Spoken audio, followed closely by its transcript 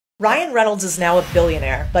Ryan Reynolds is now a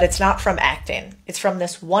billionaire, but it's not from acting. It's from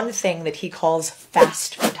this one thing that he calls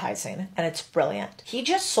fast advertising, and it's brilliant. He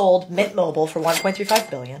just sold Mint Mobile for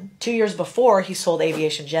 $1.35 billion. 2 years before, he sold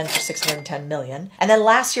Aviation Gen for $610 million. And then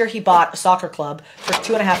last year, he bought a soccer club for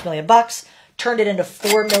 $2.5 million, turned it into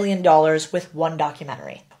 $4 million with one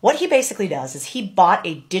documentary. What he basically does is he bought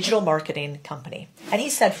a digital marketing company. And he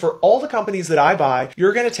said, for all the companies that I buy,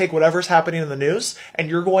 you're going to take whatever's happening in the news and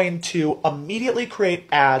you're going to immediately create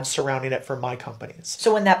ads surrounding it for my companies.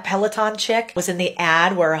 So when that Peloton chick was in the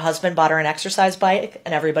ad where her husband bought her an exercise bike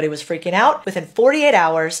and everybody was freaking out, within 48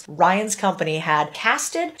 hours, Ryan's company had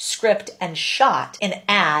casted, script, and shot an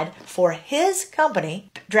ad for his company,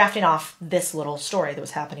 drafting off this little story that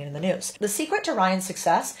was happening in the news. The secret to Ryan's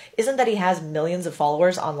success isn't that he has millions of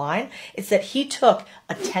followers online. It's that he took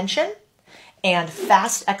attention and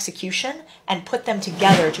fast execution and put them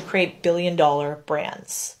together to create billion-dollar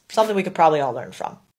brands. Something we could probably all learn from.